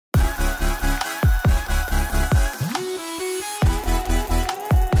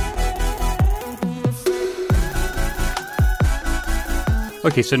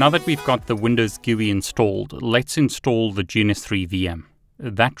Okay, so now that we've got the Windows GUI installed, let's install the GNS3 VM.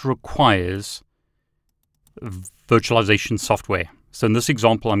 That requires virtualization software. So in this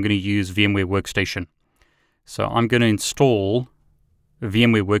example, I'm going to use VMware Workstation. So I'm going to install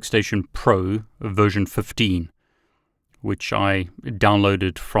VMware Workstation Pro version 15, which I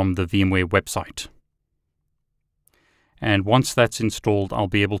downloaded from the VMware website. And once that's installed, I'll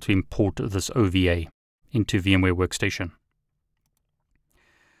be able to import this OVA into VMware Workstation.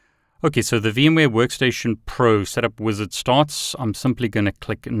 Okay, so the VMware Workstation Pro setup wizard starts. I'm simply going to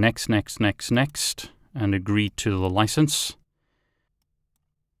click next, next, next, next, and agree to the license.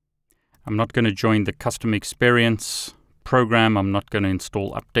 I'm not going to join the custom experience program. I'm not going to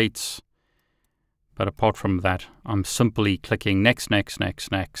install updates. But apart from that, I'm simply clicking next, next,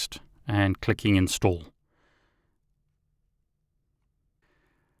 next, next, and clicking install.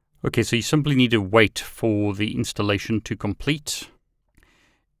 Okay, so you simply need to wait for the installation to complete.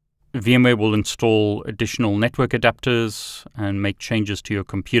 VMware will install additional network adapters and make changes to your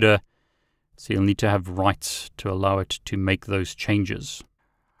computer. So you'll need to have rights to allow it to make those changes.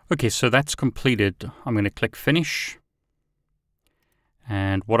 Okay, so that's completed. I'm going to click Finish.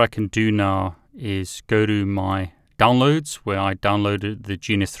 And what I can do now is go to my downloads where I downloaded the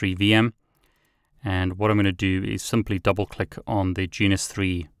GNS3 VM. And what I'm going to do is simply double click on the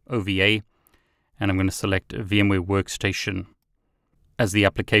GNS3 OVA. And I'm going to select VMware Workstation as the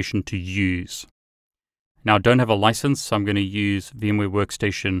application to use. Now I don't have a license, so I'm going to use VMware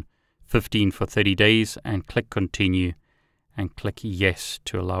Workstation 15 for 30 days and click Continue and click Yes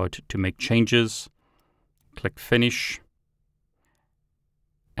to allow it to make changes. Click Finish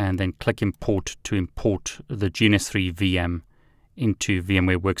and then click Import to import the GNS3 VM into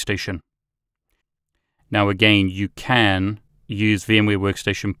VMware Workstation. Now again, you can use VMware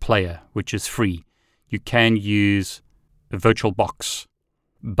Workstation Player, which is free. You can use VirtualBox.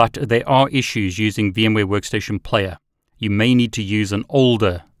 But there are issues using VMware Workstation Player. You may need to use an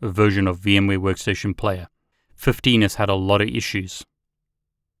older version of VMware Workstation Player. 15 has had a lot of issues.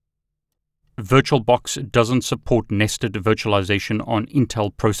 VirtualBox doesn't support nested virtualization on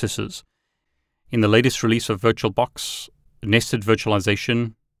Intel processors. In the latest release of VirtualBox, nested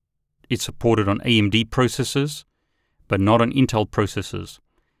virtualization is supported on AMD processors, but not on Intel processors.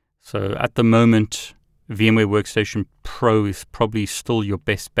 So at the moment, VMware Workstation Pro is probably still your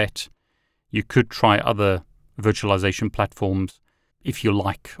best bet. You could try other virtualization platforms if you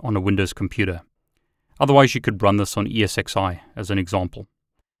like on a Windows computer. Otherwise, you could run this on ESXi as an example.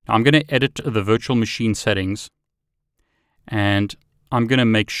 Now, I'm going to edit the virtual machine settings, and I'm going to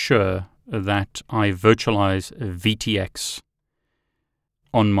make sure that I virtualize VTX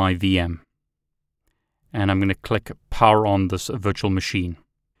on my VM. And I'm going to click Power on this virtual machine.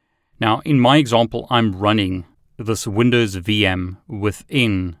 Now, in my example, I'm running this Windows VM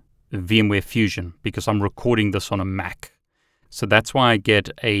within VMware Fusion because I'm recording this on a Mac. So that's why I get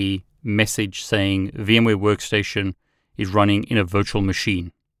a message saying VMware Workstation is running in a virtual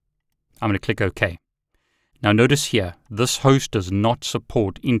machine. I'm going to click OK. Now notice here, this host does not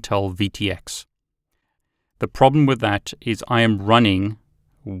support Intel VTX. The problem with that is I am running,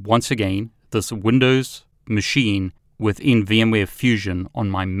 once again, this Windows machine within VMware Fusion on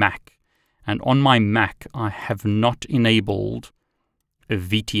my Mac. And on my Mac, I have not enabled a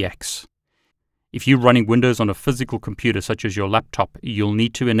VTX. If you're running Windows on a physical computer, such as your laptop, you'll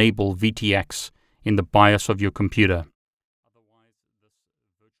need to enable VTX in the BIOS of your computer.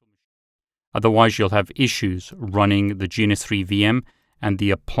 Otherwise, you'll have issues running the GNS3 VM and the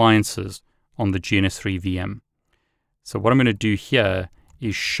appliances on the GNS3 VM. So what I'm going to do here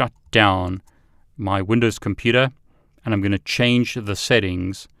is shut down my Windows computer, and I'm going to change the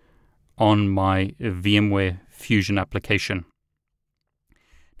settings on my VMware Fusion application.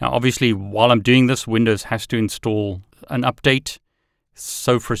 Now, obviously, while I'm doing this, Windows has to install an update.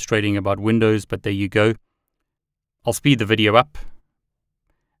 So frustrating about Windows, but there you go. I'll speed the video up,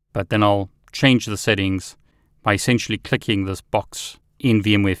 but then I'll change the settings by essentially clicking this box in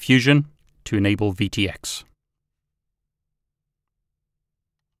VMware Fusion to enable VTX.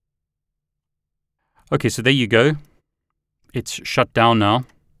 Okay, so there you go. It's shut down now.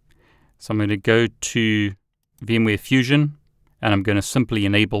 So I'm going to go to VMware Fusion, and I'm going to simply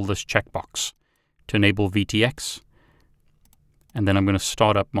enable this checkbox to enable VTX. And then I'm going to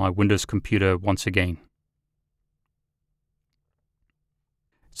start up my Windows computer once again.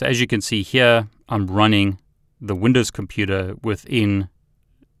 So as you can see here, I'm running the Windows computer within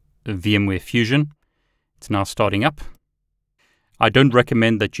VMware Fusion. It's now starting up. I don't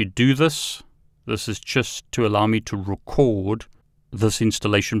recommend that you do this. This is just to allow me to record this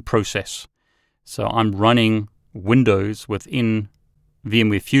installation process. So I'm running Windows within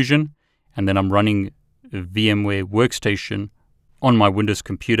VMware Fusion, and then I'm running VMware Workstation on my Windows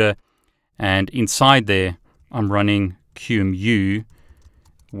computer, and inside there I'm running QEMU,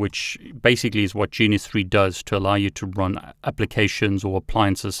 which basically is what GNS3 does to allow you to run applications or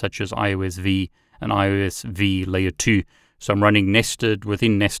appliances such as iOS V and iOS V Layer 2. So I'm running nested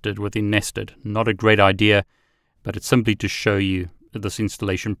within nested within nested. Not a great idea, but it's simply to show you this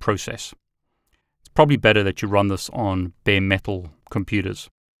installation process. It's probably better that you run this on bare metal computers.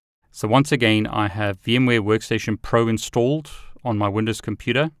 So once again, I have VMware Workstation Pro installed on my Windows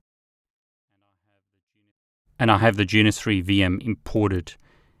computer, and I have the GNS3 VM imported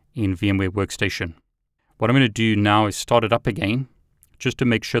in VMware Workstation. What I'm going to do now is start it up again, just to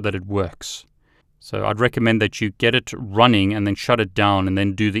make sure that it works. So I'd recommend that you get it running and then shut it down and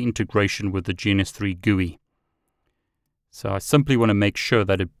then do the integration with the GNS3 GUI. So I simply want to make sure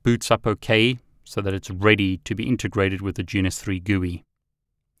that it boots up okay so that it's ready to be integrated with the GNS3 GUI.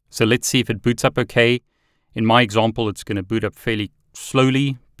 So let's see if it boots up okay. In my example, it's going to boot up fairly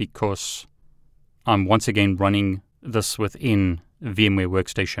slowly because I'm once again running this within VMware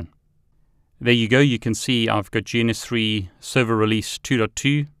Workstation. There you go. You can see I've got GNS3 Server Release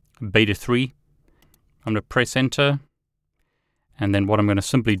 2.2 Beta 3. I'm going to press enter, and then what I'm going to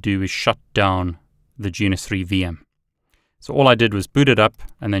simply do is shut down the GNS3 VM. So all I did was boot it up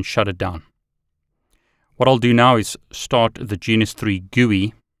and then shut it down. What I'll do now is start the GNS3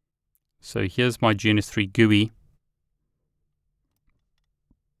 GUI. So here's my GNS3 GUI.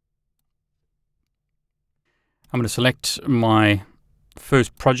 I'm going to select my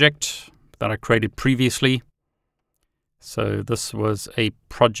first project that I created previously. So this was a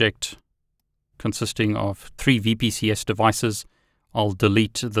project consisting of 3 VPCS devices. I'll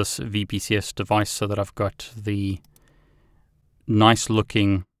delete this VPCS device so that I've got the nice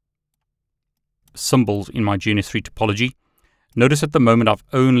looking symbols in my GNS3 topology. Notice at the moment I've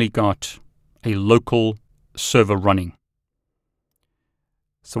only got a local server running.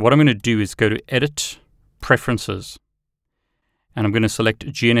 So what I'm going to do is go to Edit, Preferences, and I'm going to select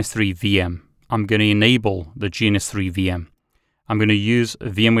GNS3 VM. I'm going to enable the GNS3 VM. I'm going to use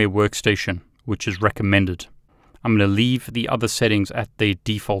VMware Workstation, which is recommended. I'm going to leave the other settings at their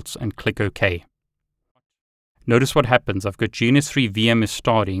defaults and click OK. Notice what happens. I've got GNS3 VM is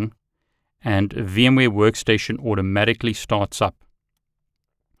starting, and VMware Workstation automatically starts up.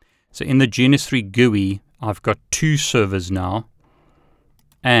 So in the GNS3 GUI, I've got 2 servers now,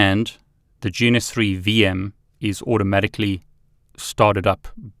 and the GNS3 VM is automatically started up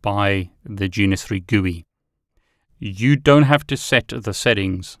by the GNS3 GUI. You don't have to set the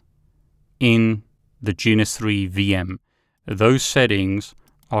settings in the GNS3 VM. Those settings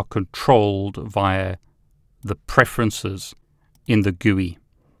are controlled via the preferences in the GUI.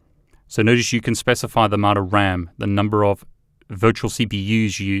 So notice you can specify the amount of RAM, the number of virtual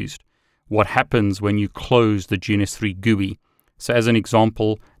CPUs used, what happens when you close the GNS3 GUI. So as an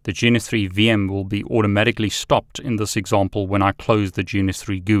example, the GNS3 VM will be automatically stopped in this example when I close the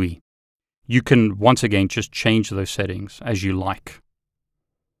GNS3 GUI. You can once again just change those settings as you like.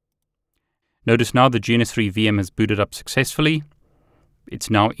 Notice now the GNS3 VM has booted up successfully. It's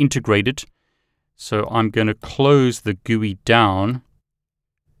now integrated. So I'm going to close the GUI down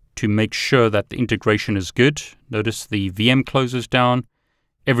to make sure that the integration is good. Notice the VM closes down.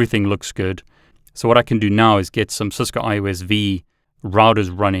 Everything looks good. So what I can do now is get some Cisco iOS V routers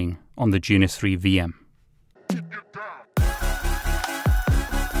running on the GNS3 VM.